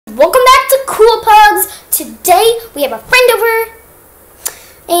today we have a friend over,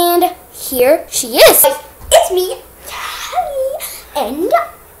 and here she is. It's me, Callie, and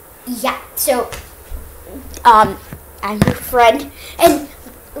yeah, so I'm your friend, and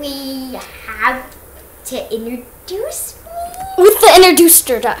we have to introduce me With the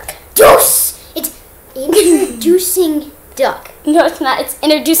introducer duck. It's introducing duck. No, it's not. It's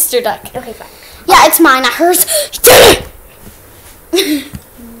introducer duck. Okay, fine. Yeah, it's mine, not hers.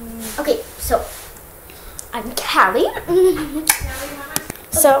 Okay, so I'm Callie.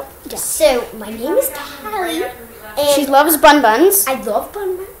 So My name is Callie, she and loves bun buns, I love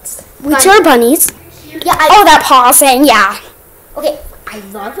bun buns. which are bunnies. Yeah, Oh, that paw saying yeah. okay, I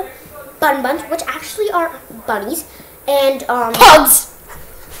love bun buns, which actually are bunnies, and Pugs.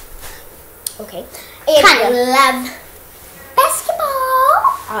 okay, and Kinda. I love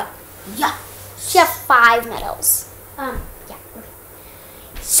basketball. Yeah. She has 5 medals. Yeah. Okay.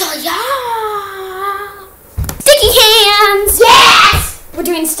 So yeah. Sticky hands. Yes. We're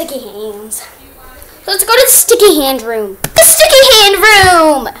doing sticky hands. So let's go to the sticky hand room. The sticky hand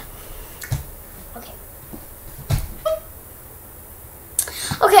room. Okay.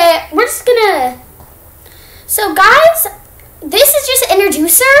 Okay, we're just gonna. So guys, this is just an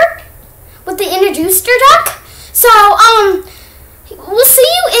introducer with the introducer duck. So we'll see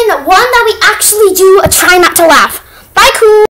you in one that we actually do a try not to laugh. Bye, cool.